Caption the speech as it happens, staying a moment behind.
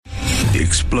The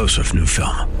explosive new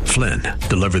film, Flynn,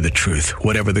 deliver the truth,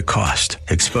 whatever the cost,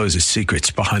 exposes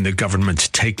secrets behind the government's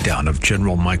takedown of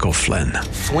General Michael Flynn.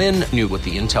 Flynn knew what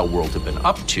the intel world had been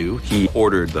up to. He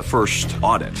ordered the first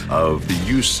audit of the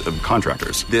use of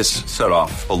contractors. This set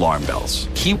off alarm bells.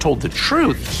 He told the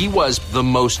truth. He was the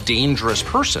most dangerous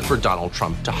person for Donald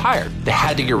Trump to hire. They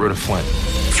had to get rid of Flynn.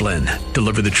 Flynn,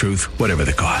 deliver the truth, whatever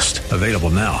the cost. Available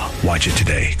now. Watch it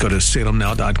today. Go to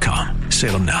salemnow.com.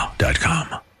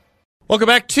 salemnow.com. Welcome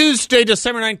back. Tuesday,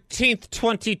 December 19th,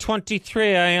 2023.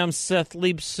 I am Seth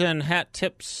Leibson. Hat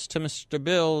tips to Mr.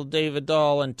 Bill, David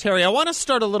Dahl, and Terry. I want to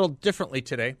start a little differently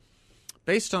today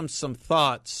based on some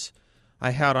thoughts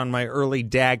I had on my early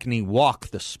Dagny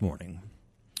walk this morning.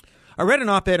 I read an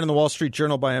op-ed in the Wall Street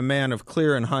Journal by a man of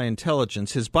clear and high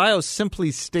intelligence. His bio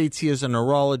simply states he is a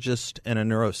neurologist and a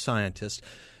neuroscientist,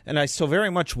 and I so very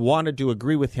much wanted to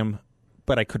agree with him,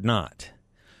 but I could not.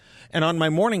 And on my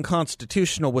morning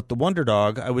constitutional with the Wonder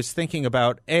Dog, I was thinking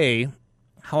about, A,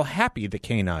 how happy the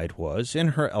canine was in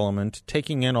her element,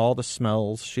 taking in all the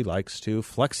smells she likes to,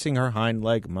 flexing her hind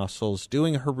leg muscles,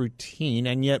 doing her routine,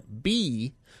 and yet,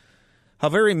 B, how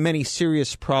very many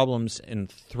serious problems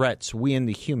and threats we in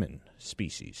the human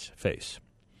species face.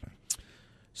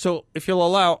 So, if you'll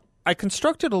allow, I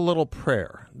constructed a little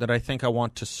prayer that I think I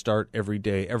want to start every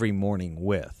day, every morning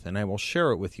with, and I will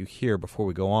share it with you here before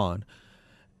we go on.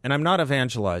 And I'm not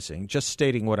evangelizing, just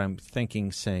stating what I'm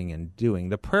thinking, saying, and doing.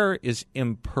 The prayer is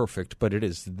imperfect, but it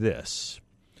is this.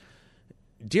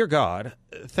 Dear God,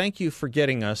 thank you for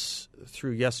getting us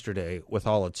through yesterday with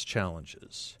all its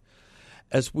challenges.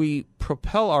 As we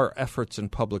propel our efforts in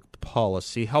public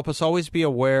policy, help us always be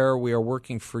aware we are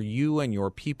working for you and your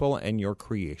people and your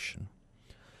creation.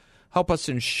 Help us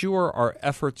ensure our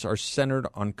efforts are centered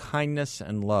on kindness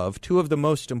and love, two of the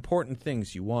most important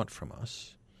things you want from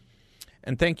us.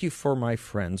 And thank you for my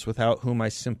friends, without whom I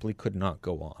simply could not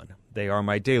go on. They are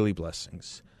my daily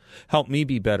blessings. Help me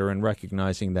be better in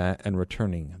recognizing that and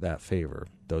returning that favor,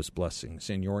 those blessings.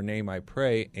 In your name I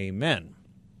pray, amen.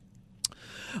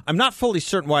 I'm not fully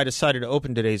certain why I decided to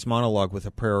open today's monologue with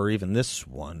a prayer, or even this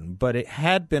one, but it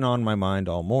had been on my mind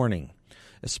all morning,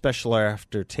 especially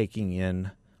after taking in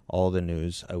all the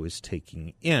news I was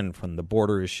taking in, from the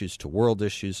border issues to world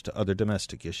issues to other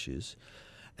domestic issues.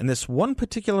 And this one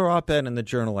particular op-ed in the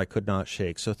Journal I could not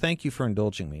shake, so thank you for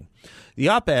indulging me. The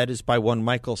op-ed is by one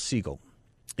Michael Siegel.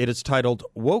 It is titled,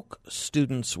 "Woke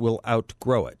Students Will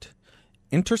Outgrow It.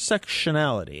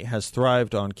 Intersectionality has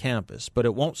thrived on campus, but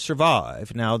it won't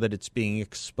survive now that it's being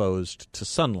exposed to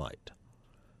sunlight."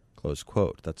 Close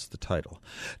quote. That's the title.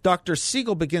 Dr.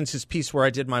 Siegel begins his piece where I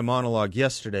did my monologue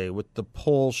yesterday, with the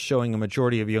polls showing a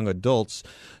majority of young adults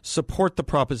support the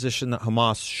proposition that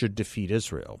Hamas should defeat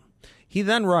Israel. He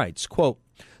then writes, quote,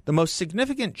 "The most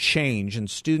significant change in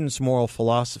students' moral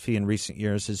philosophy in recent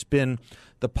years has been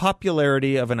the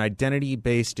popularity of an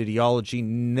identity-based ideology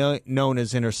known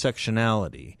as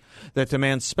intersectionality that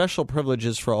demands special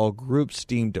privileges for all groups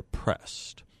deemed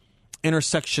oppressed.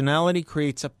 Intersectionality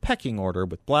creates a pecking order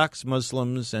with blacks,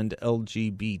 Muslims, and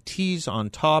LGBTs on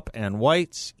top, and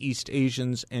whites, East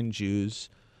Asians, and Jews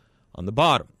on the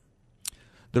bottom.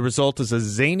 The result is a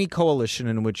zany coalition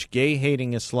in which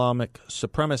gay-hating Islamic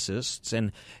supremacists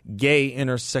and gay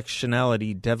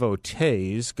intersectionality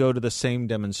devotees go to the same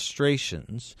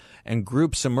demonstrations, and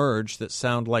groups emerge that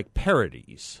sound like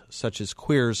parodies, such as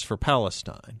Queers for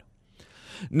Palestine.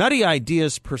 Nutty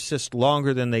ideas persist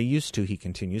longer than they used to," he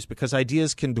continues, "because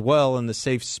ideas can dwell in the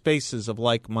safe spaces of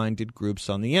like-minded groups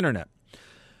on the internet.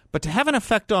 But to have an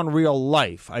effect on real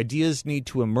life, ideas need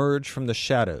to emerge from the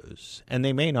shadows, and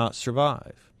they may not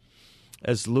survive.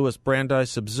 As Louis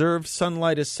Brandeis observed,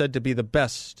 sunlight is said to be the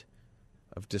best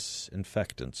of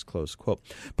disinfectants," close quote.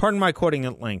 Pardon my quoting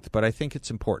at length, but I think it's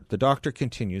important. The doctor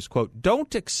continues, quote,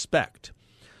 "Don't expect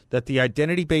that the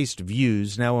identity-based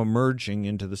views now emerging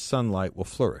into the sunlight will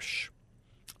flourish.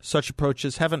 Such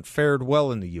approaches haven't fared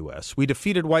well in the U.S. We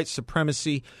defeated white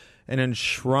supremacy and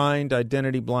enshrined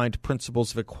identity-blind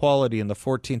principles of equality in the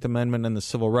 14th Amendment and the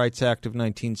Civil Rights Act of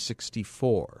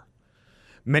 1964.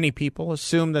 Many people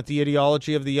assume that the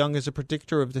ideology of the young is a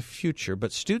predictor of the future,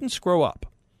 but students grow up.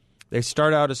 They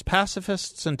start out as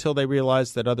pacifists until they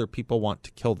realize that other people want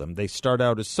to kill them. They start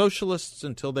out as socialists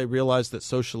until they realize that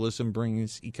socialism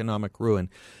brings economic ruin.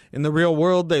 In the real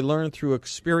world, they learn through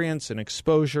experience and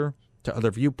exposure to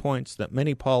other viewpoints that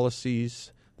many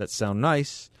policies that sound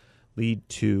nice lead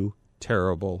to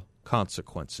terrible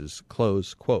consequences,"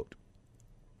 close quote.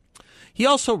 He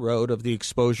also wrote of the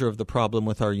exposure of the problem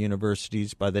with our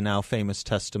universities by the now famous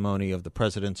testimony of the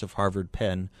presidents of Harvard,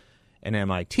 Penn, and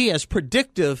MIT as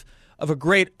predictive of a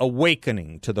great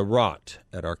awakening to the rot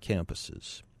at our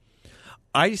campuses.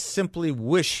 I simply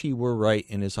wish he were right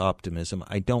in his optimism.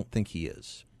 I don't think he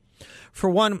is. For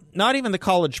one, not even the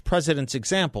college president's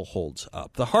example holds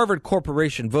up. The Harvard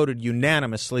Corporation voted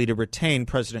unanimously to retain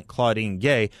President Claudine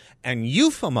Gay and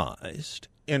euphemized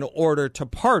in order to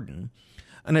pardon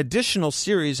an additional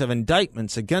series of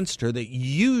indictments against her that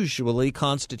usually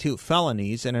constitute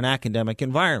felonies in an academic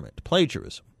environment,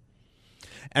 plagiarism,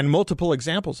 and multiple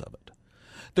examples of it.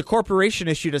 The corporation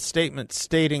issued a statement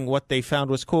stating what they found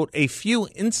was, quote, a few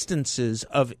instances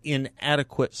of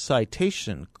inadequate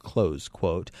citation, close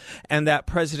quote, and that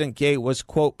President Gay was,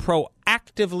 quote,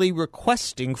 proactively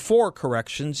requesting 4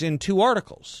 corrections in 2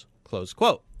 articles, close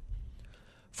quote.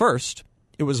 First,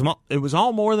 it was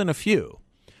all more than a few,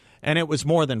 and it was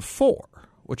more than 4,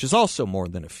 which is also more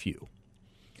than a few.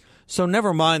 So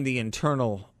never mind the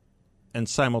internal and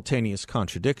simultaneous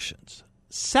contradictions.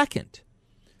 Second,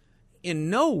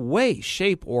 in no way,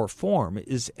 shape, or form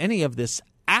is any of this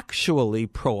actually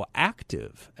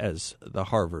proactive, as the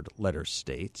Harvard letter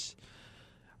states.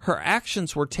 Her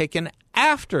actions were taken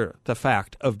after the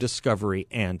fact of discovery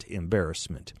and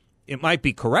embarrassment. It might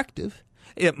be corrective,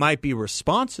 it might be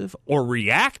responsive or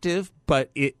reactive,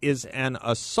 but it is an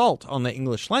assault on the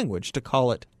English language to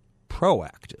call it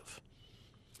proactive.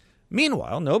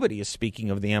 Meanwhile, nobody is speaking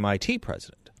of the MIT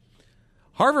president.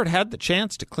 Harvard had the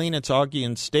chance to clean its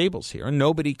Augean stables here, and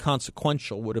nobody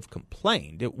consequential would have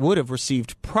complained. It would have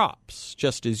received props,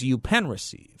 just as UPenn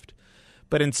received.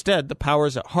 But instead, the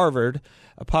powers at Harvard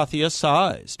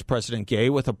apotheosized President Gay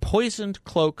with a poisoned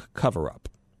cloak cover-up.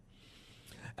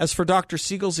 As for Dr.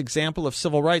 Siegel's example of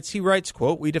civil rights, he writes,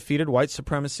 quote, we defeated white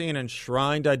supremacy and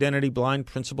enshrined identity-blind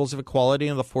principles of equality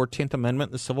in the 14th Amendment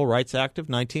in the Civil Rights Act of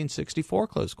 1964,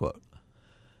 close quote.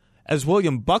 As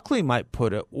William Buckley might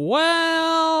put it,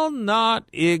 well, not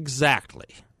exactly.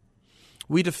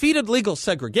 We defeated legal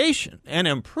segregation and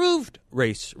improved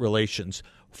race relations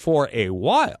for a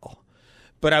while,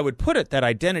 but I would put it that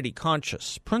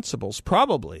identity-conscious principles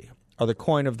probably are the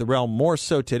coin of the realm more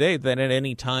so today than at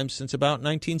any time since about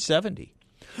 1970.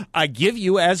 I give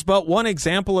you as but one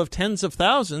example of tens of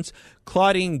thousands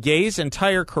Claudine Gay's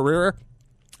entire career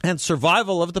and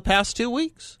survival of the past 2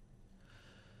 weeks.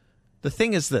 The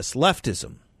thing is this,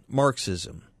 leftism,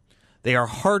 Marxism, they are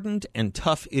hardened and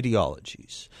tough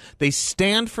ideologies. They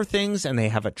stand for things and they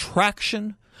have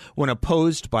attraction when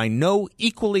opposed by no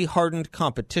equally hardened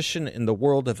competition in the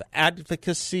world of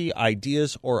advocacy,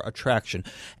 ideas, or attraction.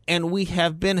 And we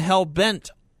have been hell-bent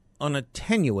on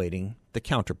attenuating the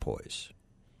counterpoise.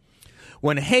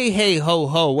 When Hey, Hey, Ho,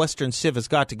 Ho, Western Civ Has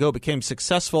Got to Go became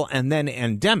successful and then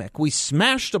endemic, we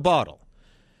smashed a bottle.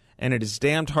 And it is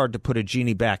damned hard to put a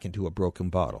genie back into a broken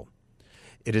bottle.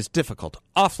 It is difficult,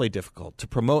 awfully difficult, to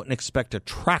promote and expect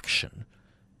attraction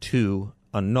to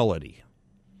a nullity.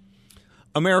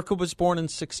 America was born in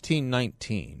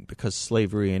 1619 because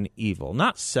slavery and evil,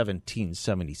 not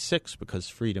 1776 because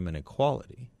freedom and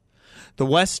equality. The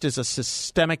West is a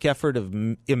systemic effort of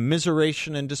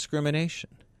immiseration and discrimination.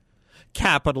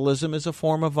 Capitalism is a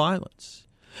form of violence.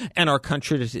 And our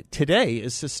country today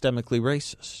is systemically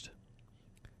racist.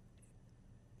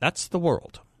 That's the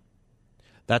world.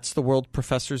 That's the world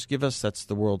professors give us. That's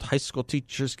the world high school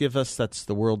teachers give us. That's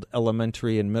the world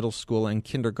elementary and middle school and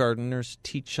kindergarteners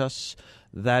teach us.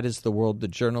 That is the world the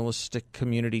journalistic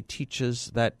community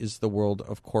teaches. That is the world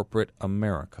of corporate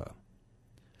America.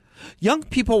 Young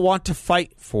people want to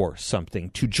fight for something,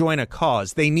 to join a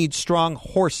cause. They need strong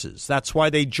horses. That's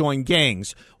why they join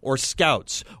gangs or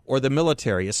scouts or the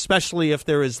military, especially if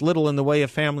there is little in the way of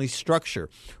family structure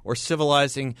or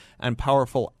civilizing and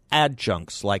powerful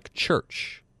adjuncts like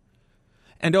church.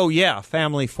 And oh yeah,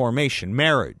 family formation,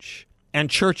 marriage,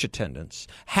 and church attendance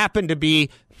happen to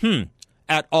be,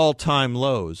 at all-time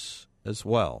lows as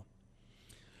well.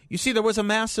 You see, there was a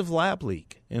massive lab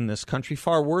leak in this country,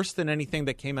 far worse than anything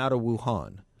that came out of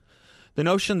Wuhan. The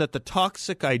notion that the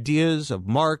toxic ideas of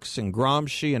Marx and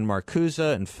Gramsci and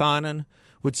Marcuse and Fanon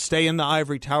would stay in the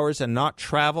ivory towers and not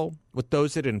travel with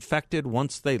those it infected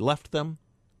once they left them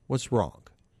was wrong.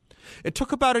 It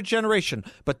took about a generation,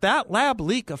 but that lab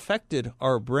leak affected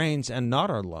our brains and not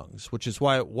our lungs, which is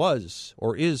why it was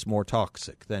or is more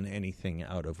toxic than anything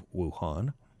out of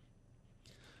Wuhan.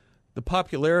 The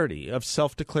popularity of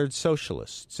self-declared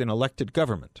socialists in elected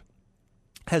government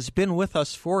has been with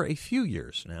us for a few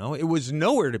years now. It was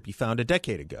nowhere to be found a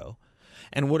decade ago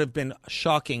and would have been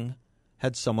shocking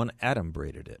had someone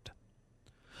adumbrated it.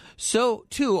 So,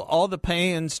 too, all the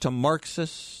paeans to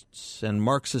Marxists and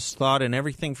Marxist thought and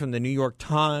everything from the New York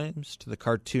Times to the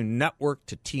Cartoon Network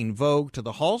to Teen Vogue to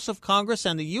the halls of Congress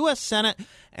and the U.S. Senate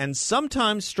and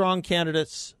sometimes strong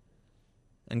candidates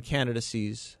and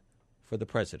candidacies for the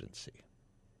presidency.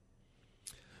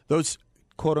 Those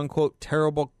quote-unquote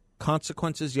terrible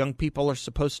consequences young people are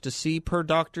supposed to see, per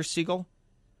Dr. Siegel,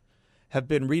 have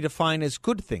been redefined as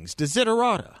good things,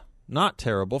 desiderata, not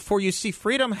terrible. For you see,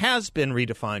 freedom has been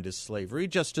redefined as slavery,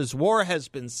 just as war has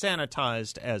been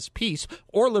sanitized as peace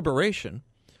or liberation,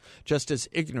 just as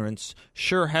ignorance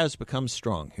sure has become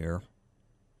strong here.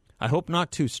 I hope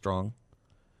not too strong,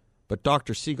 but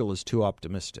Dr. Siegel is too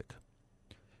optimistic.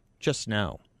 Just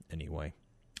now, anyway.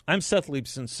 I'm Seth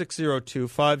Leibson,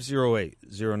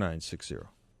 602-508-0960.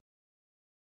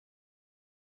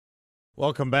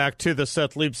 Welcome back to the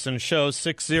Seth Leibson Show,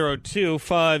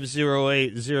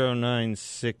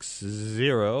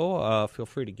 602-508-0960. Feel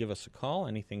free to give us a call.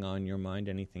 Anything on your mind,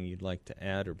 anything you'd like to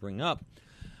add or bring up.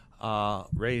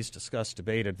 Raise, discuss,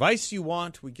 debate, advice you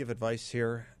want. We give advice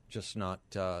here, just not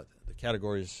the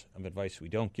categories of advice we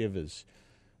don't give is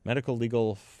medical,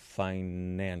 legal,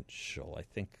 financial. I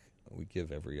think we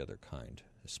give every other kind,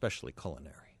 especially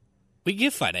culinary. We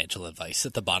give financial advice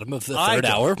at the bottom of the third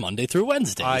hour, Monday through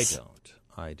Wednesdays. I don't.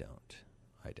 Yeah, I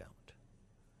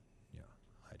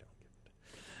don't give it.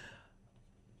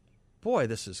 Boy,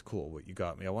 this is cool what you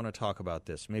got me. I want to talk about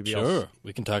this. Maybe Sure,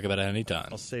 we can talk about it any time.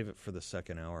 I'll save it for the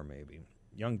second hour, maybe.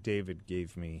 Young David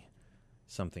gave me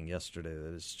something yesterday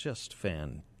that is just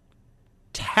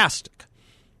fantastic.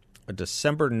 A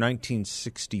December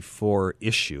 1964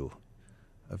 issue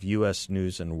of U.S.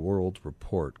 News and World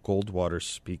Report. Goldwater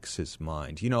speaks his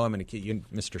mind. You know, I'm going to get you.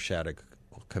 Mr. Shattuck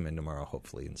will come in tomorrow,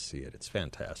 hopefully, and see it. It's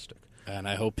fantastic. And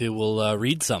I hope he will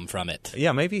read some from it.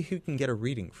 Yeah, maybe he can get a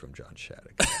reading from John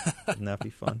Shattuck. Wouldn't that be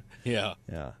fun? Yeah.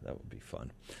 Yeah, that would be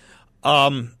fun.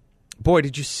 Boy,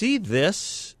 did you see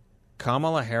this?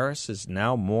 Kamala Harris is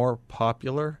now more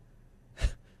popular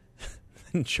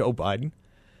than Joe Biden.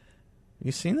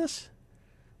 You seen this?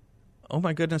 Oh,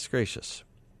 my goodness gracious.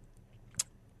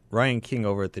 Ryan King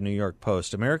over at the New York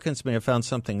Post. Americans may have found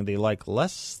something they like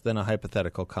less than a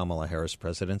hypothetical Kamala Harris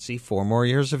presidency. 4 more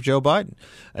years of Joe Biden.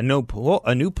 A new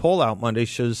poll out Monday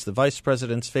shows the vice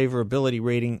president's favorability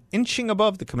rating inching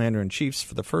above the commander-in-chief's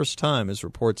for the first time, as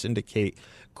reports indicate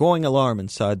growing alarm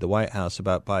inside the White House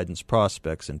about Biden's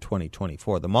prospects in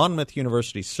 2024. The Monmouth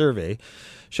University survey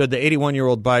showed the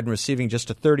 81-year-old Biden receiving just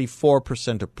a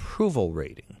 34% approval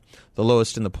rating, the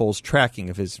lowest in the poll's tracking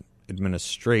of his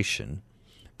administration,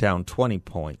 down 20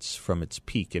 points from its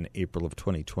peak in April of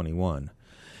 2021.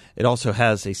 It also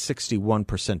has a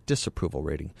 61% disapproval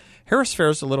rating. Harris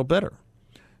fares a little better.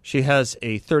 She has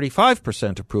a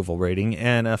 35% approval rating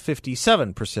and a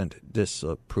 57%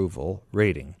 disapproval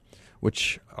rating,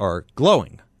 which are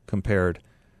glowing compared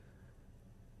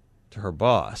to her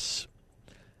boss.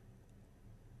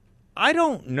 I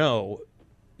don't know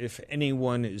if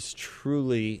anyone is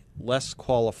truly less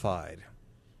qualified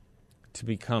to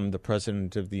become the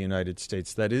President of the United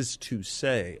States. That is to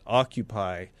say,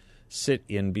 occupy, sit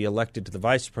in, be elected to the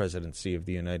Vice Presidency of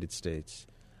the United States.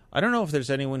 I don't know if there's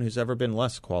anyone who's ever been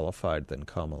less qualified than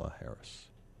Kamala Harris.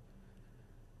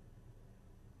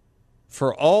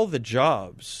 For all the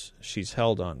jobs she's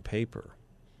held on paper,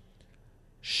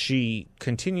 she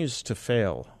continues to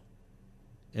fail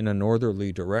in a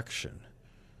northerly direction,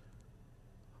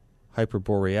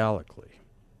 hyperborealically.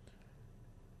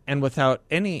 And without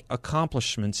any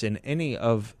accomplishments in any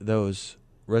of those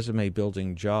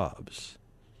resume-building jobs,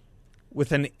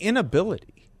 with an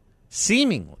inability,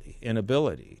 seemingly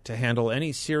inability, to handle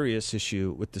any serious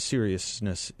issue with the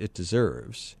seriousness it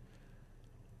deserves,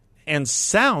 and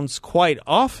sounds quite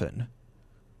often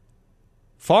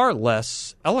far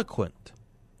less eloquent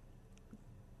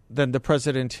than the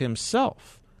president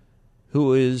himself,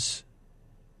 who is,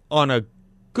 on a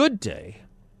good day,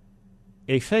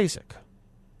 aphasic.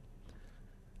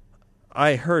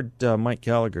 I heard Mike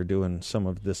Gallagher doing some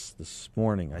of this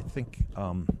morning. I think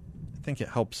it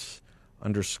helps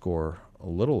underscore a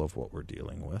little of what we're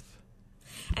dealing with.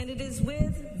 And it is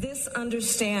with this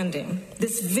understanding,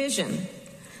 this vision,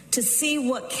 to see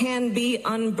what can be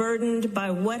unburdened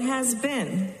by what has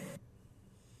been.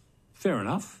 Fair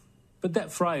enough. But that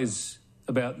phrase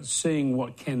about seeing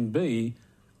what can be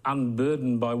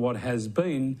unburdened by what has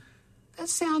been, that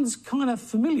sounds kind of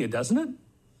familiar, doesn't it?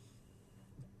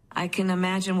 I can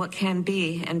imagine what can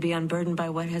be and be unburdened by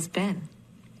what has been.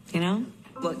 You know?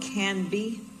 What can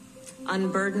be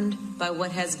unburdened by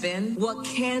what has been. What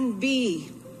can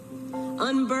be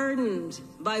unburdened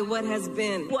by what has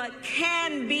been. What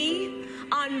can be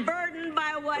unburdened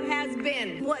by what has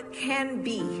been. What can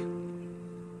be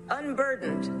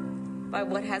unburdened by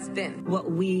what has been.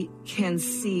 What we can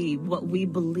see, what we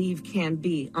believe can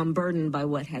be unburdened by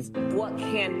what has been. What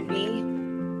can be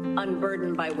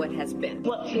unburdened by what has been.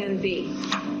 What can be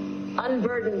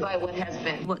unburdened by what has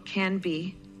been. What can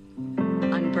be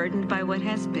unburdened unburdened by what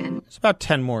has been. There's about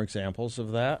 10 more examples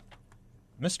of that.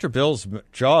 Mr. Bill's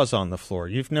jaw's on the floor.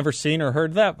 You've never seen or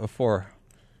heard that before.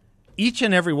 Each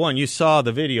and every one, you saw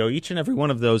the video, each and every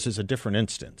one of those is a different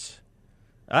instance.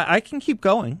 I can keep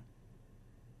going.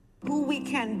 Who we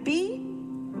can be,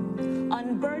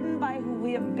 unburdened by who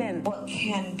we have been. What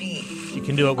can be. She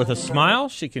can do it with a smile.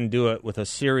 She can do it with a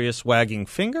serious wagging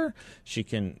finger. She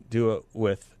can do it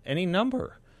with any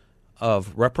number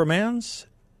of reprimands.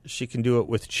 She can do it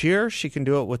with cheer. She can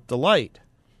do it with delight.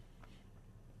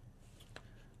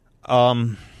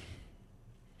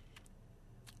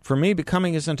 For me,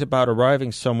 becoming isn't about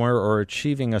arriving somewhere or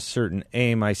achieving a certain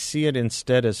aim. I see it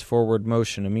instead as forward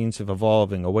motion, a means of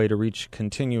evolving, a way to reach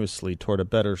continuously toward a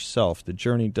better self. The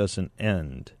journey doesn't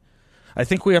end. I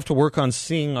think we have to work on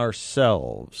seeing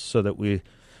ourselves so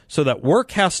that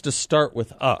work has to start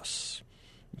with us.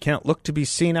 You can't look to be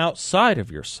seen outside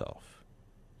of yourself.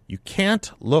 You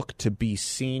can't look to be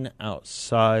seen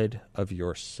outside of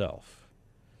yourself.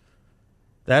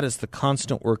 That is the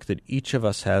constant work that each of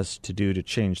us has to do to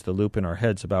change the loop in our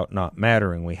heads about not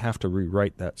mattering. We have to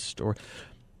rewrite that story.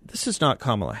 This is not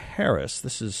Kamala Harris.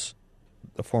 This is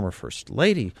the former First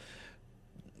Lady.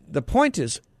 The point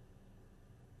is,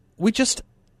 we just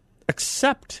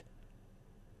accept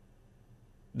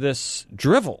this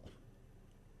drivel.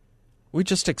 We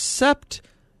just accept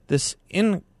this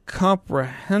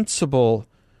incomprehensible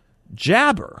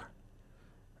jabber.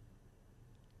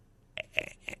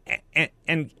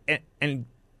 And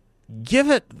give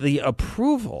it the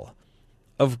approval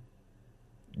of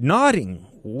nodding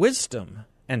wisdom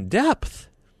and depth.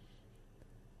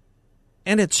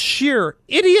 And it's sheer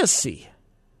idiocy.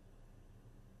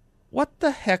 What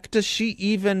the heck does she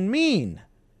even mean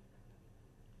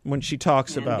when she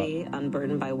talks about be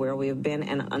unburdened by where we have been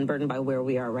and unburdened by where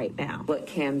we are right now? What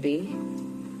can be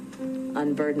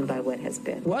unburdened by what has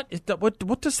been? What does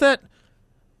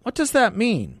that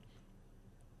mean?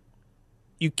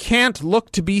 You can't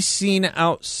look to be seen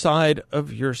outside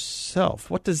of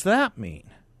yourself. What does that mean?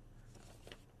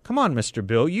 Come on, Mr.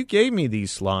 Bill. You gave me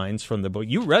these lines from the book.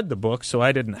 You read the book, so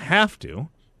I didn't have to.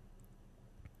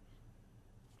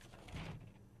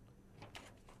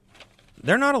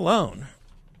 They're not alone.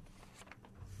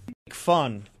 Make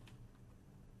fun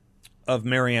of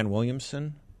Marianne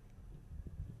Williamson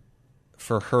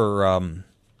for her,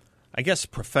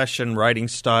 profession, writing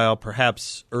style,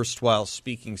 perhaps erstwhile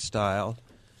speaking style.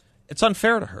 It's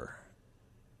unfair to her.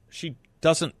 She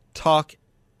doesn't talk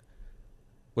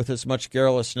with as much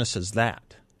garrulousness as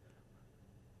that.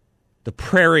 The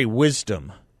prairie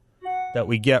wisdom that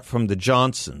we get from the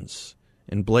Johnsons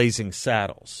in Blazing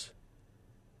Saddles.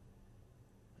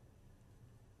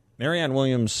 Marianne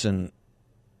Williamson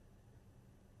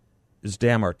is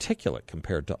damn articulate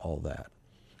compared to all that.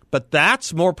 But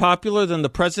that's more popular than the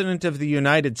President of the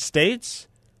United States?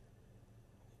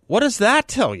 What does that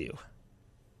tell you?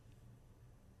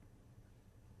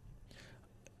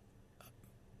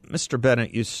 Mr.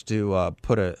 Bennett used to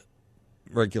put a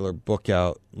regular book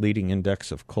out, Leading Index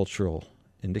of Cultural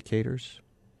Indicators.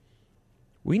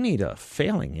 We need a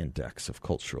failing index of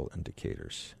cultural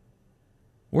indicators.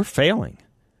 We're failing.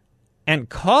 And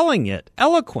calling it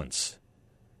eloquence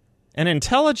and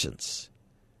intelligence.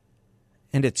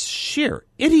 And it's sheer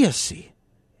idiocy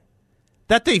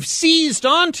that they've seized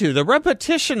onto. The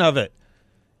repetition of it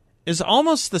is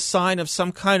almost the sign of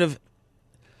some kind of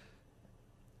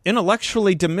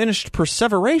intellectually diminished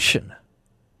perseveration.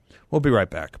 We'll be right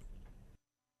back.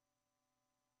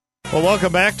 Well,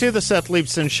 welcome back to the Seth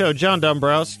Leibsohn Show. John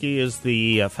Dombrowski is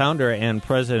the founder and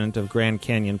president of Grand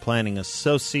Canyon Planning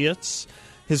Associates.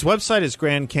 His website is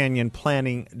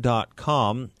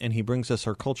grandcanyonplanning.com, and he brings us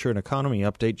our culture and economy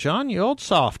update. John, you old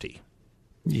softy.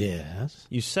 Yes?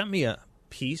 You sent me a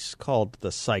piece called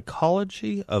The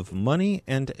Psychology of Money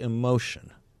and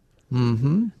Emotion.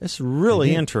 Mm-hmm. It's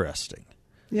really interesting.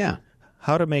 Yeah.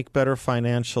 How to make better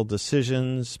financial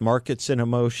decisions, markets and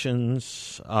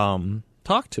emotions.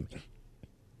 Talk to me.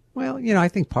 Well, I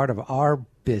think part of our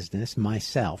business,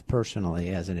 myself personally,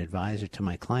 as an advisor to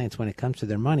my clients when it comes to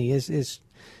their money, is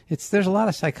there's a lot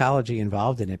of psychology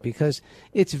involved in it because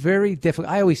it's very difficult.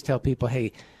 I always tell people,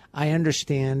 hey, I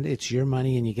understand it's your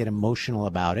money and you get emotional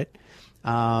about it.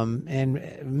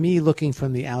 And me looking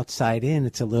from the outside in,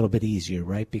 it's a little bit easier,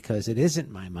 right? Because it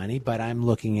isn't my money, but I'm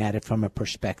looking at it from a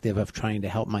perspective of trying to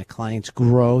help my clients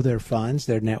grow their funds,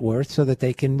 their net worth, so that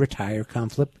they can retire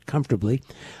comfortably.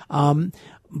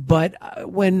 But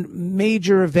when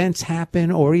major events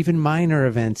happen or even minor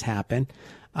events happen,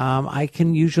 I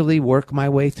can usually work my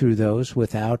way through those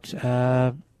without,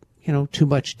 too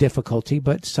much difficulty.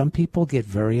 But some people get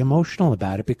very emotional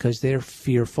about it because they're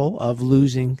fearful of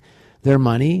losing their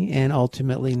money and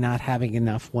ultimately not having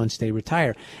enough once they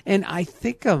retire. And I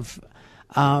think of,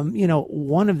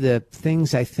 one of the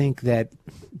things I think that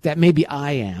maybe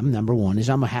I am, number one, is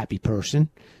I'm a happy person.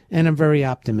 And I'm very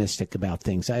optimistic about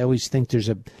things. I always think there's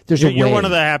a way. You're one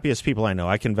of the happiest people I know.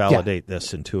 I can validate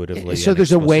this intuitively. So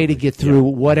there's a way to get through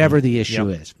whatever the issue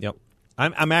is. Yep.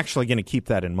 I'm actually going to keep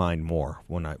that in mind more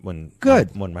when my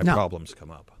problems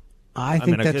come up. I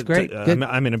think that's great. I'm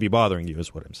going to be bothering you,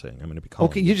 is what I'm saying. I'm going to be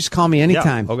calling. Okay, you just call me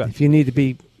anytime if you need to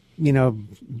be,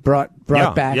 brought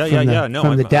back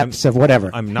from the depths of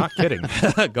whatever. I'm not kidding.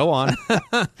 Go on.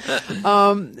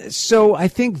 So I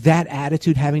think that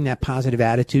attitude, having that positive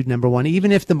attitude, number one,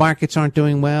 even if the markets aren't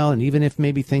doing well and even if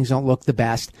maybe things don't look the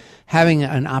best, having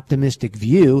an optimistic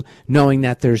view, knowing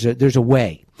that there's a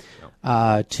way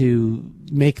to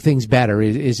make things better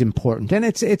is important. And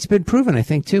it's been proven, I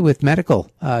think, too, with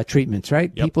medical treatments,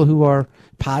 right? Yep. People who are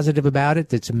positive about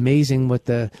it, it's amazing what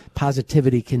the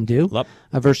positivity can do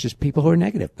versus people who are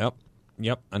negative.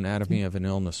 Yep. Anatomy of an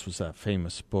Illness was that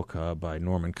famous book by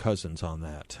Norman Cousins on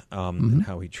that, and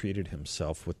how he treated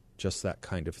himself with just that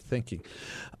kind of thinking.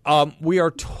 We are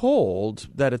told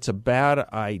that it's a bad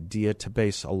idea to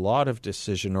base a lot of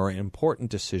decision or important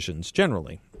decisions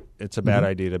generally. It's a bad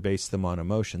idea to base them on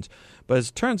emotions. But as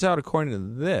it turns out, according to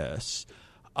this,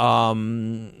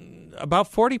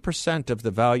 about 40% of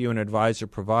the value an advisor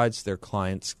provides their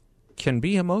clients can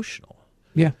be emotional.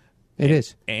 Yeah, it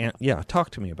is. And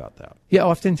talk to me about that. Yeah,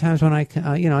 oftentimes when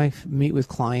I meet with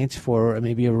clients for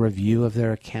maybe a review of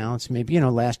their accounts, maybe,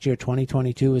 last year,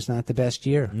 2022 was not the best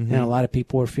year. And a lot of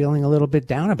people were feeling a little bit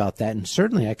down about that. And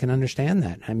certainly I can understand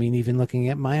that. I mean, even looking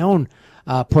at my own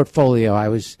portfolio, I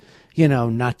was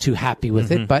not too happy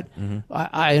with it, but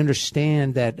I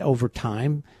understand that over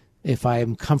time, if I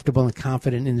am comfortable and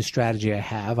confident in the strategy I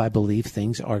have, I believe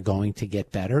things are going to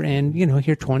get better. And,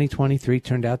 here 2023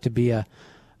 turned out to be a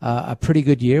pretty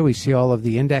good year. We see all of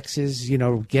the indexes,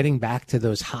 getting back to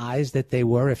those highs that they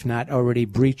were, if not already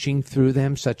breaching through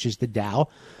them, such as the Dow.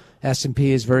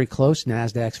 S&P is very close.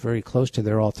 NASDAQ's very close to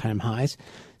their all-time highs.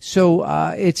 So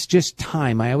it's just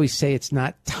time. I always say it's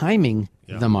not timing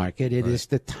the market. It is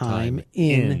the time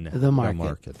in the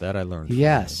market. That I learned.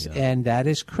 Yes, and that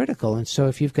is critical. And so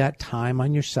if you've got time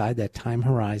on your side, that time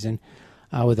horizon,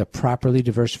 with a properly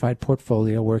diversified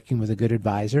portfolio, working with a good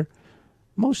advisor,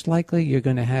 most likely you're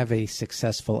going to have a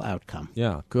successful outcome.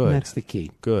 Yeah, good. And that's the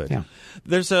key. Good. Yeah.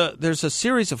 There's a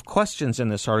series of questions in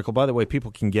this article. By the way,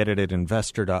 people can get it at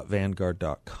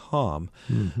investor.vanguard.com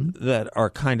that are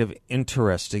kind of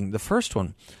interesting. The first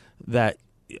one that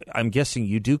I'm guessing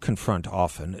you do confront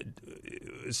often,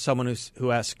 someone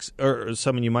who asks, or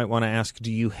someone you might want to ask, do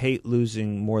you hate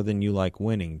losing more than you like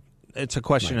winning? It's a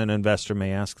question an investor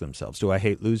may ask themselves. Do I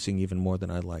hate losing even more than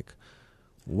I like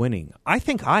winning? I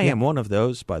think I am one of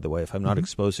those, by the way, if I'm not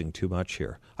exposing too much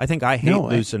here. I think I hate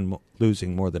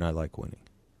losing more than I like winning.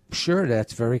 Sure,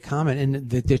 that's very common. And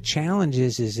the challenge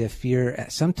is if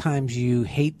sometimes you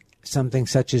hate something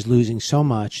such as losing so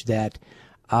much that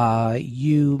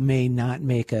you may not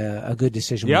make a good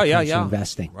decision when it comes to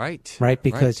investing. Right?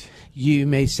 Because you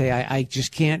may say, I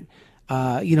just can't,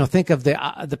 think of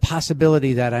the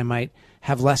possibility that I might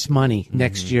have less money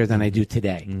next year than I do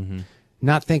today.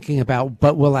 Not thinking about,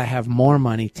 but will I have more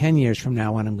money 10 years from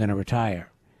now when I'm going to retire?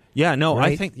 Yeah, no,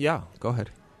 right? I think, go ahead.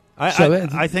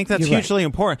 I think that's hugely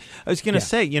important. I was going to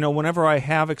say, whenever I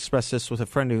have expressed this with a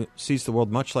friend who sees the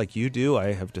world much like you do,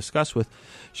 I have discussed with,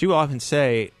 she will often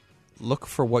say, look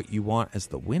for what you want as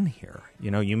the win here.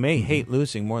 You may hate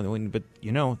losing more than winning, but,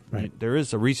 there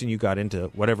is a reason you got into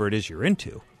whatever it is you're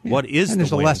into. Yeah. What is and the win?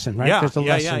 There's a lesson, right? There's a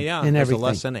lesson in everything. There's a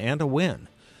lesson and a win.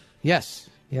 Yes.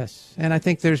 And I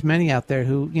think there's many out there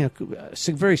who,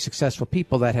 very successful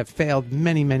people that have failed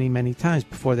many, many, many times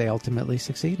before they ultimately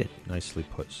succeeded. Nicely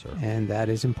put, sir. And that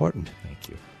is important. Thank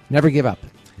you. Never give up.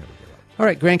 All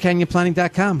right,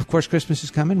 GrandCanyonPlanning.com. Of course, Christmas is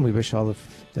coming. We wish all of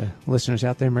the listeners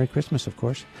out there Merry Christmas, of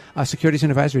course. Securities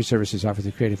and advisory services offered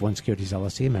through Creative One Securities,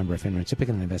 LLC, a member of FINRA and SIPC,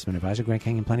 and an investment advisor. Grand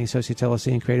Canyon Planning Associates,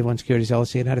 LLC, and Creative One Securities,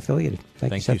 LLC, and not affiliated.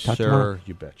 Thank you, Seth. Talk sir. Tomorrow.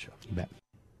 You betcha. You bet.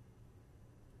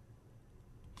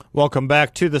 Welcome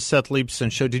back to the Seth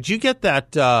Leibsohn Show. Did you get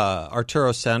that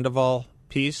Arturo Sandoval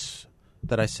piece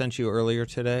that I sent you earlier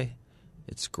today?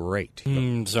 It's great.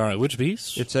 Sorry, which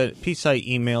piece? It's a piece I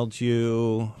emailed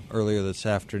you earlier this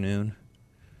afternoon.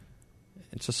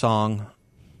 It's a song.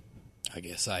 I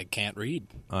guess I can't read.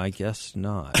 I guess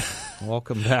not.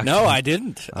 Welcome back. No, I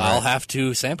didn't. I'll have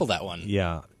to sample that one.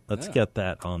 Yeah, let's get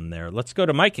that on there. Let's go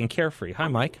to Mike in Carefree. Hi,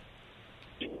 Mike.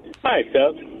 Hi,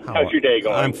 Seth. How's your day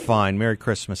going? I'm fine. Merry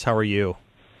Christmas. How are you?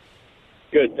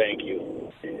 Good, thank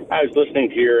you. I was listening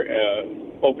to your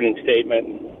opening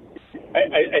statement,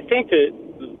 I think that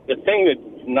the thing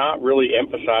that's not really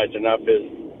emphasized enough is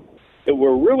that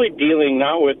we're really dealing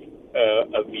not with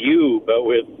a view, but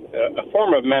with a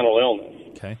form of mental illness.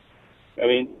 Okay. I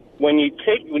mean,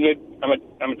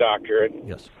 I'm a doctor, and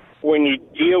yes, when you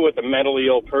deal with a mentally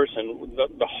ill person,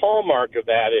 the hallmark of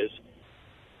that is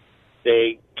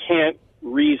they can't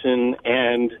reason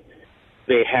and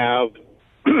they have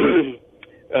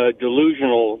a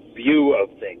delusional view of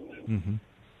things. Mm-hmm.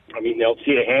 I mean, they'll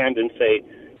see a hand and say,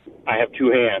 I have two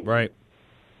hands. Right.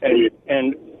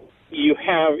 And you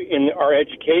have in our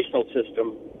educational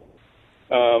system,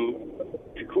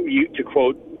 to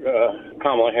quote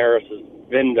Kamala Harris's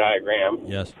Venn diagram,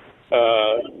 yes,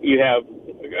 you have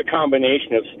a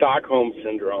combination of Stockholm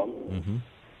syndrome mm-hmm.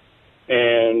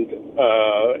 and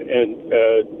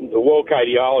the woke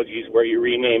ideologies where you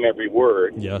rename every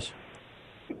word. Yes.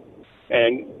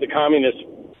 And the communist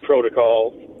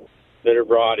protocols that are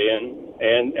brought in,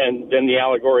 and then the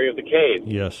allegory of the cave.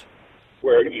 Yes.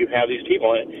 Where you have these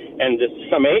people, and the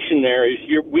summation there is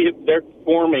they're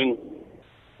forming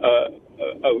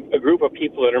a group of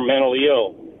people that are mentally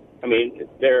ill. I mean,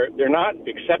 they're not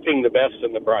accepting the best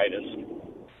and the brightest.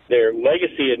 They're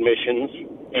legacy admissions,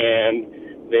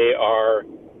 and they are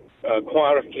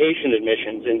qualification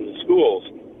admissions into schools.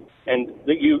 And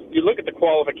you look at the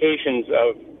qualifications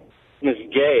of Ms.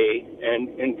 Gay, and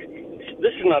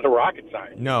this is not a rocket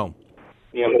science. No.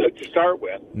 To start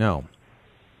with. No.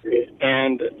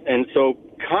 And so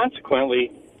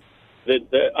consequently,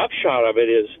 the upshot of it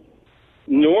is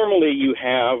normally you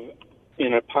have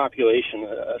in a population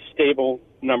a stable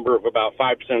number of about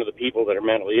 5% of the people that are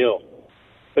mentally ill.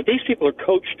 But these people are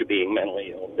coached to being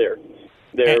mentally ill.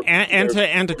 And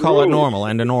to call it normal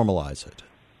and to normalize it.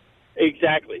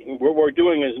 Exactly. What we're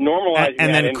doing is normalizing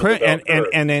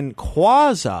and then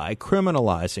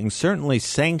quasi-criminalizing, certainly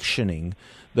sanctioning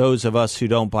those of us who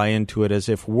don't buy into it as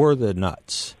if we're the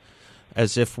nuts,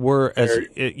 as if we're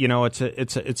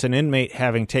it's an inmate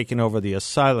having taken over the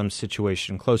asylum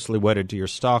situation, closely wedded to your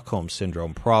Stockholm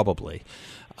syndrome, probably.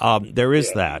 There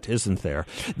is that, isn't there?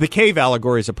 The cave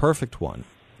allegory is a perfect one.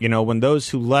 When those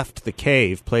who left the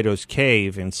cave, Plato's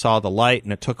cave, and saw the light,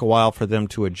 and it took a while for them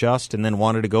to adjust, and then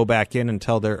wanted to go back in and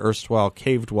tell their erstwhile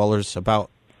cave dwellers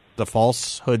about the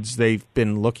falsehoods they've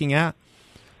been looking at,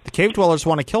 the cave dwellers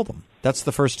want to kill them. That's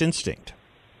the first instinct.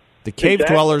 The cave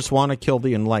dwellers want to kill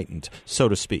the enlightened, so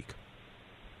to speak.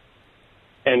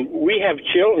 And we have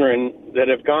children that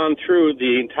have gone through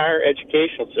the entire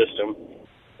educational system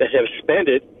that have spent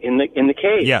it in the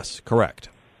cave. Yes, correct.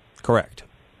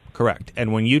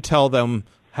 And when you tell them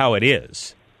how it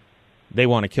is, they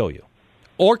want to kill you,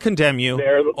 or condemn you,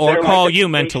 or call you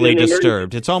mentally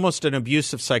disturbed. It's almost an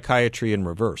abuse of psychiatry in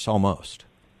reverse, almost.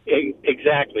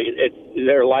 Exactly.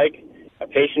 They're like a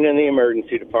patient in the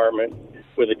emergency department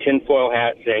with a tinfoil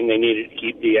hat saying they needed to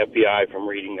keep the FBI from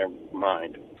reading their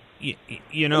mind.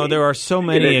 There are so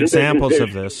many examples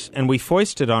of this, and we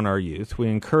foist it on our youth. We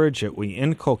encourage it. We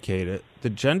inculcate it. The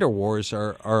gender wars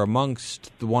are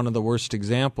amongst one of the worst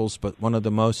examples, but one of the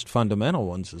most fundamental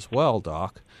ones as well,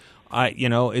 Doc.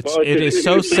 It is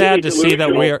so sad to see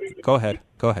that we are. Go ahead.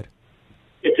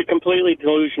 It's a completely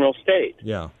delusional state.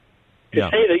 Yeah. To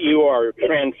say that you are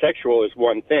transsexual is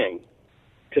one thing.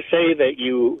 To say that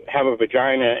you have a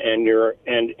vagina and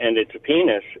it's a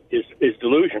penis is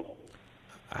delusional.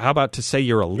 How about to say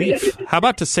you're a leaf?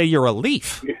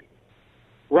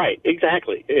 Right,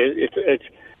 exactly.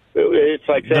 It's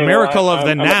like saying, the miracle of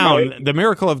the noun. The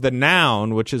miracle of the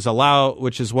noun, which is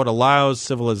what allows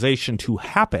civilization to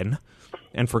happen,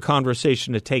 and for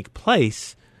conversation to take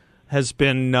place, has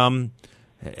been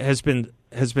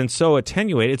so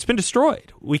attenuated. It's been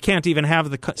destroyed. We can't even have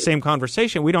the same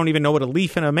conversation. We don't even know what a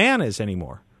leaf and a man is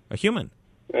anymore. A human.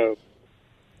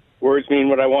 Words mean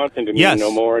what I want them to mean,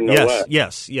 no more and no less.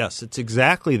 Yes. It's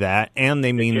exactly that, and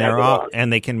they mean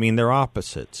and they can mean their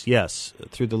opposites. Yes,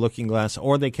 through the looking glass,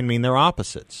 or they can mean their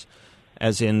opposites,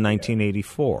 as in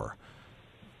 1984.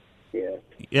 Yeah.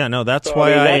 Yeah. No, that's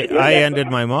why I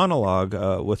ended my monologue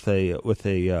with a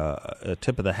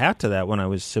tip of the hat to that when I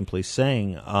was simply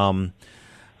saying,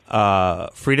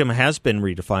 freedom has been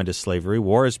redefined as slavery,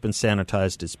 war has been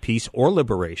sanitized as peace or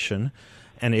liberation,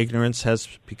 and ignorance has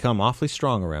become awfully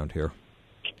strong around here.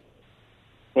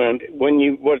 And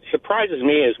what surprises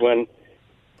me is when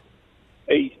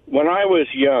I was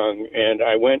young and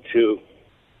I went to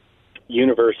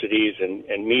universities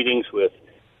and meetings with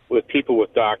people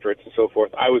with doctorates and so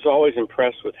forth, I was always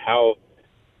impressed with how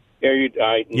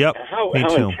erudite, how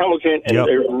intelligent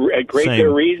and great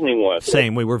their reasoning was.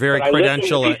 Same. We were very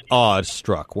credential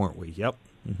awe-struck, weren't we? Yep.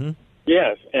 Mm-hmm.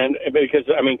 Yes, and because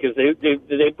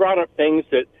they brought up things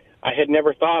that I had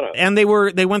never thought of. And they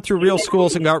went through real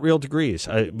schools and got real degrees.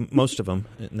 Most of them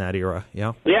in that era.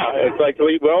 Yeah. Yeah, it's like,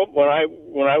 well,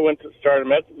 when I went to start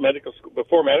medical school,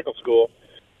 before medical school,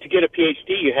 to get a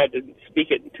PhD, you had to speak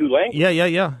it in 2 languages.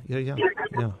 Yeah.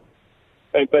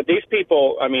 But these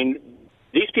people,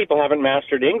 haven't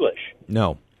mastered English.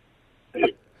 No.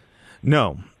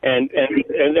 And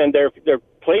they're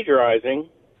plagiarizing,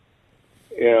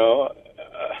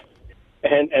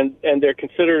 and they're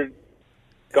considered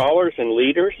scholars and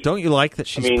leaders. Don't you like that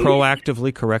she's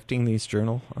proactively correcting these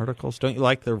journal articles? Don't you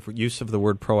like the use of the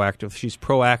word proactive? She's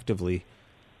proactively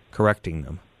correcting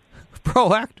them.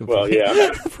 Proactively. Well, yeah.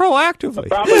 Proactively.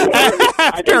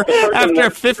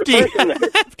 After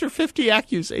 50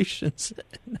 accusations.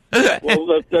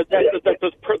 Well,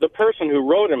 the person who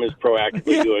wrote him is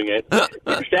proactively doing it.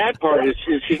 The sad part is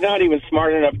she's not even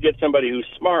smart enough to get somebody who's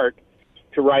smart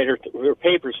to write her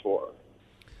papers for her.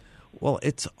 Well,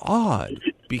 it's odd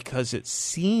because it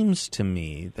seems to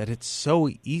me that it's so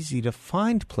easy to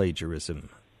find plagiarism,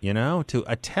 to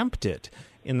attempt it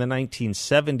in the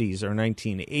 1970s or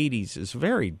 1980s is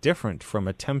very different from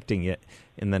attempting it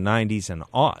in the 90s and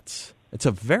aughts. It's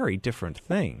a very different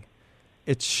thing.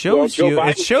 It shows you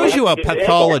a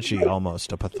pathology,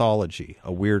 almost a pathology,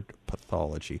 a weird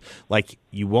pathology. Like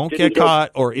you won't get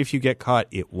caught, or if you get caught,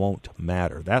 it won't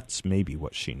matter. That's maybe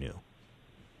what she knew.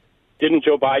 Didn't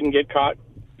Joe Biden get caught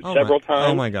several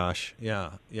times? Oh my gosh,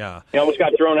 yeah. He almost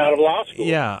got thrown out of law school.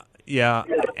 Yeah,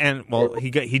 and well, he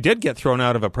did get thrown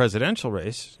out of a presidential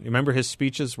race. You remember his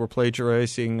speeches were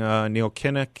plagiarizing Neil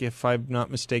Kinnock, if I'm not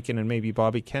mistaken, and maybe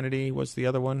Bobby Kennedy was the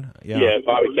other one. Yeah,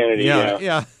 Bobby Kennedy.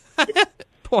 Yeah.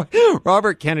 Boy,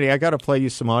 Robert Kennedy. I got to play you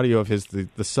some audio of his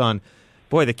the son.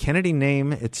 Boy, the Kennedy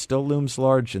name, it still looms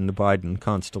large in the Biden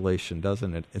constellation,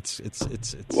 doesn't it? It's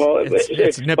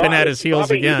nipping at his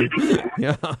heels again.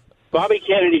 Yeah. Bobby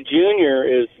Kennedy Jr.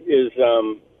 is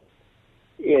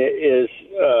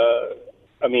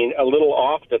a little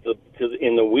off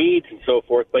in the weeds and so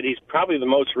forth, but he's probably the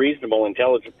most reasonable,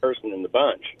 intelligent person in the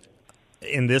bunch.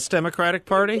 In this Democratic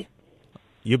Party?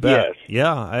 You bet. Yes.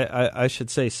 Yeah, I should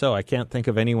say so. I can't think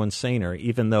of anyone saner,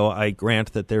 even though I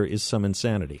grant that there is some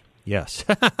insanity. Yes.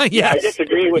 Yes. Yeah, I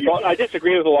disagree with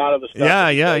a lot of the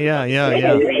stuff.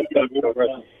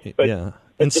 Yeah.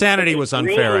 Insanity was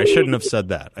unfair. I shouldn't have said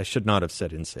that. I should not have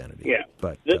said insanity. Yeah.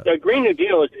 But the Green New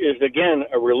Deal is again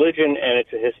a religion, and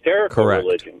it's a hysterical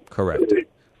religion. Correct.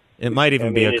 It might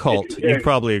even be a cult. You'd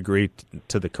probably agree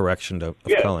to the correction of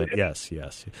calling it. Yes.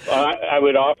 I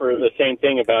would offer the same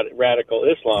thing about radical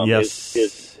Islam. Yes.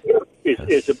 Is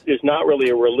not really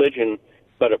a religion,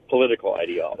 but a political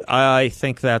ideology. I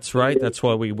think that's right. That's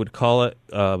why we would call it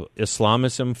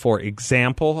Islamism, for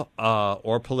example,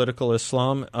 or political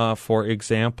Islam, for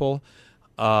example.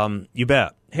 You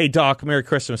bet. Hey, Doc, Merry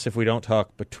Christmas if we don't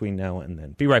talk between now and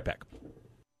then. Be right back.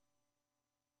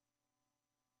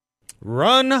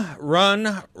 Run,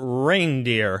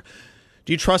 reindeer.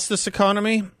 Do you trust this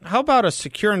economy? How about a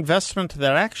secure investment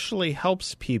that actually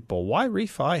helps people?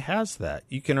 YRefi has that.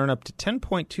 You can earn up to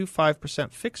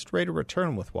 10.25% fixed rate of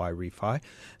return with YRefi.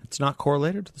 It's not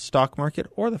correlated to the stock market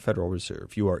or the Federal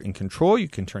Reserve. You are in control. You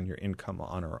can turn your income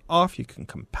on or off. You can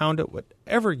compound it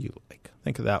whatever you like.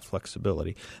 Think of that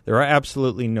flexibility. There are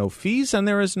absolutely no fees, and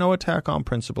there is no attack on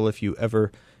principal if you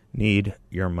ever need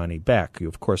your money back. You,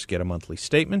 of course, get a monthly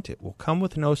statement. It will come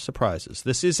with no surprises.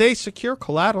 This is a secure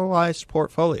collateralized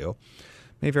portfolio.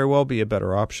 May very well be a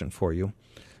better option for you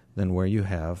than where you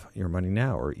have your money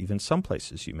now, or even some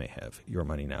places you may have your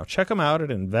money now. Check them out at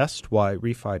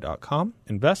investYRefi.com.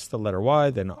 Invest the letter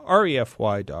Y, then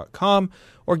REFY.com,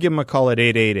 or give them a call at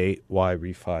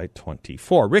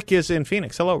 888-YRefi24. Rick is in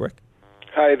Phoenix. Hello, Rick.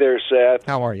 Hi there, Seth.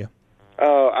 How are you?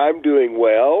 I'm doing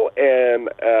well, and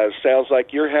sounds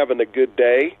like you're having a good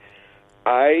day.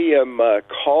 I am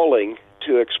calling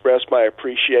to express my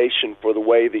appreciation for the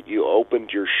way that you opened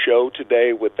your show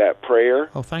today with that prayer.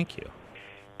 Oh, thank you.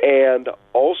 And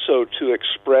also to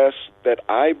express that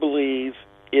I believe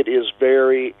it is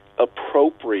very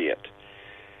appropriate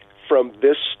from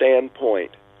this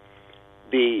standpoint.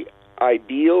 The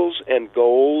ideals and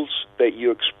goals that you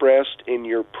expressed in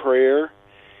your prayer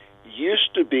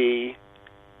used to be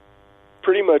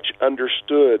pretty much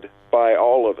understood by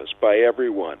all of us, by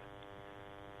everyone.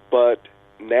 But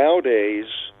nowadays,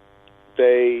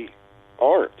 they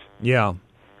aren't. Yeah.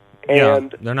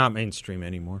 And they're not mainstream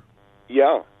anymore.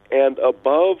 Yeah. And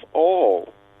above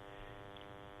all,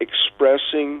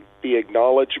 expressing the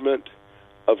acknowledgement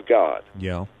of God.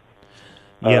 Yeah.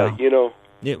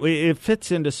 It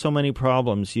fits into so many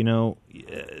problems,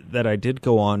 that I did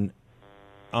go on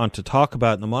to talk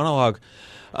about in the monologue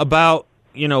about,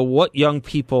 what young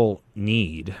people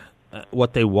need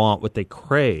what they want, what they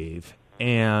crave.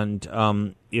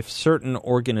 And if certain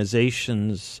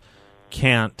organizations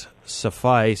can't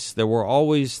suffice, there were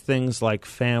always things like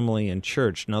family and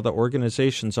church. Now the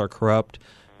organizations are corrupt,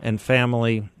 and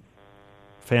family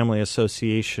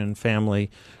association, family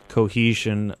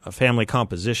cohesion, family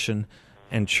composition,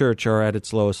 and church are at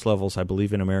its lowest levels, I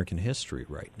believe, in American history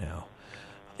right now.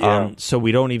 Yeah. So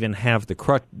we don't even have the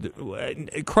crutch.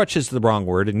 Crutch is the wrong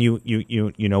word, and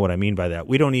you know what I mean by that.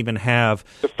 We don't even have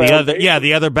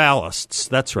the other ballasts.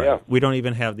 That's right. Yeah. We don't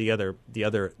even have the other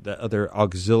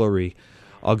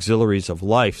auxiliaries of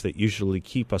life that usually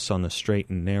keep us on the straight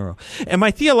and narrow.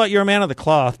 You're a man of the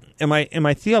cloth. Am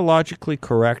I theologically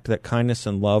correct that kindness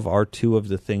and love are two of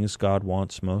the things God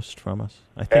wants most from us?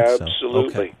 I think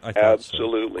absolutely. So. Okay.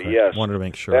 Absolutely, so. Yes. Wanted to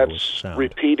make sure that's it was sound.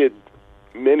 Repeated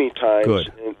many times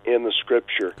in the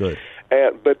Scripture. Good.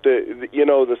 But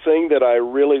the thing that I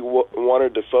really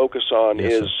wanted to focus on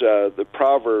is the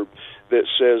proverb that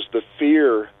says, "The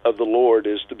fear of the Lord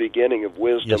is the beginning of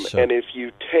wisdom." Yes, sir. And if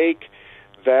you take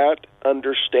that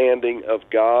understanding of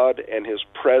God and His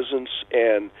presence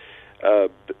and our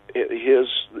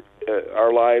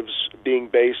lives being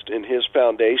based in His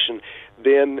foundation,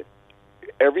 then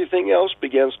everything else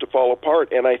begins to fall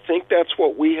apart. And I think that's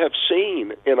what we have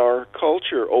seen in our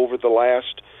culture over the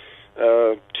last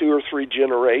 2 or 3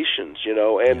 generations,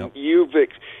 and you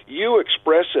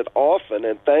express it often,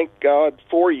 and thank God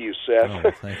for you,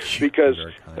 Seth, thank you. because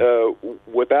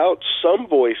without some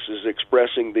voices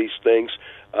expressing these things,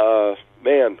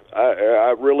 man,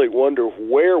 I really wonder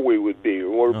where we would be.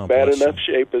 We're bad enough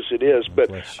shape as it is, but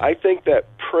I think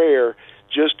that prayer,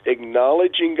 just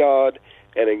acknowledging God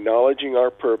and acknowledging our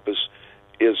purpose,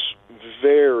 is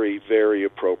very, very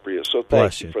appropriate. So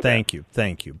thank you for that.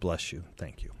 Thank you. Bless you.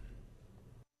 Thank you.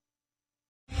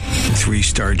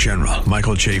 3-star General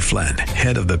Michael J. Flynn,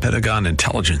 head of the Pentagon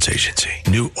Intelligence Agency,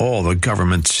 knew all the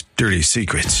government's dirty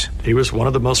secrets. He was one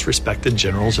of the most respected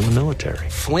generals in the military.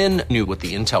 Flynn knew what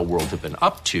the intel world had been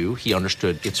up to. He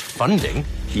understood its funding.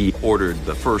 He ordered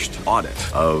the first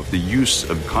audit of the use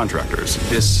of contractors.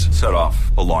 This set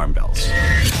off alarm bells.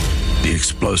 The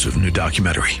explosive new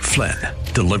documentary, Flynn,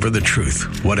 Deliver the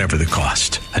Truth, Whatever the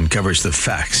Cost, uncovers the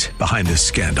facts behind this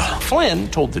scandal. Flynn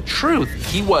told the truth.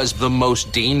 He was the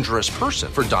most dangerous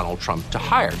person for Donald Trump to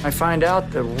hire. I find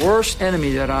out the worst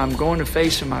enemy that I'm going to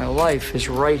face in my life is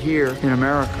right here in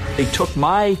America. They took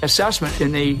my assessment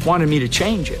and they wanted me to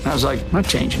change it. And I was like, I'm not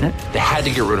changing it. They had to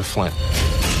get rid of Flynn.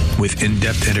 With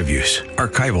in-depth interviews,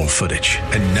 archival footage,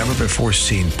 and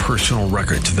never-before-seen personal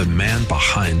records of the man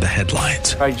behind the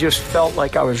headlines. I just felt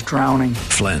like I was drowning.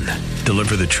 Flynn,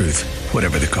 Deliver the Truth,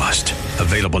 Whatever the Cost.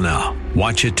 Available now.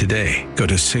 Watch it today. Go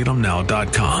to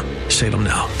salemnow.com.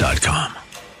 salemnow.com.